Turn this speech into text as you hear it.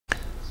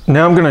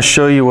Now I'm going to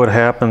show you what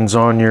happens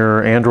on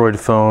your Android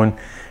phone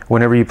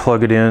whenever you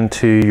plug it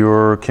into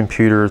your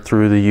computer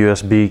through the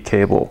USB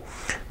cable.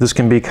 This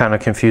can be kind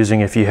of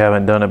confusing if you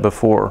haven't done it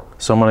before,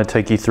 so I'm going to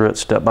take you through it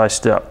step by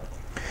step.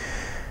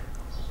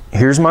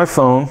 Here's my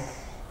phone.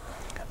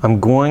 I'm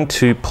going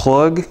to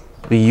plug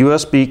the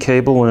USB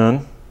cable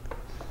in.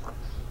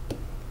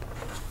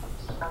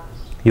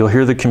 You'll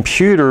hear the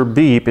computer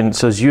beep and it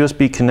says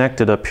USB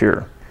connected up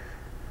here.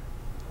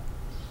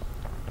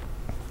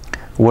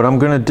 What I'm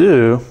going to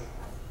do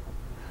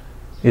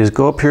is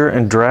go up here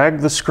and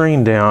drag the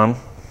screen down,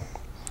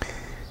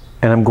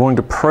 and I'm going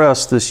to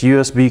press this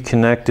USB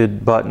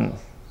connected button.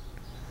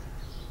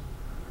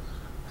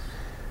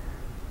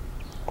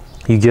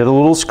 You get a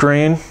little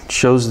screen,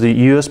 shows the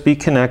USB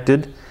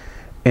connected,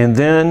 and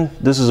then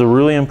this is a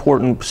really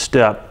important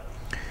step.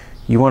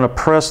 You want to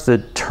press the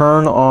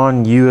turn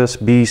on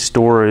USB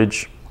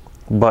storage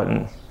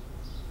button.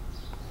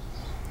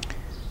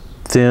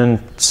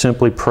 Then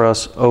simply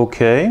press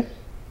OK.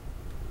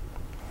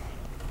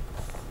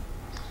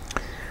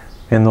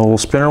 And the little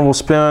spinner will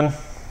spin,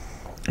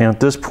 and at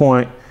this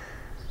point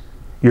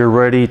you're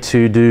ready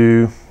to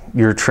do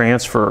your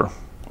transfer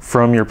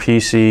from your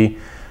PC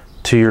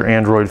to your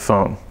Android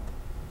phone.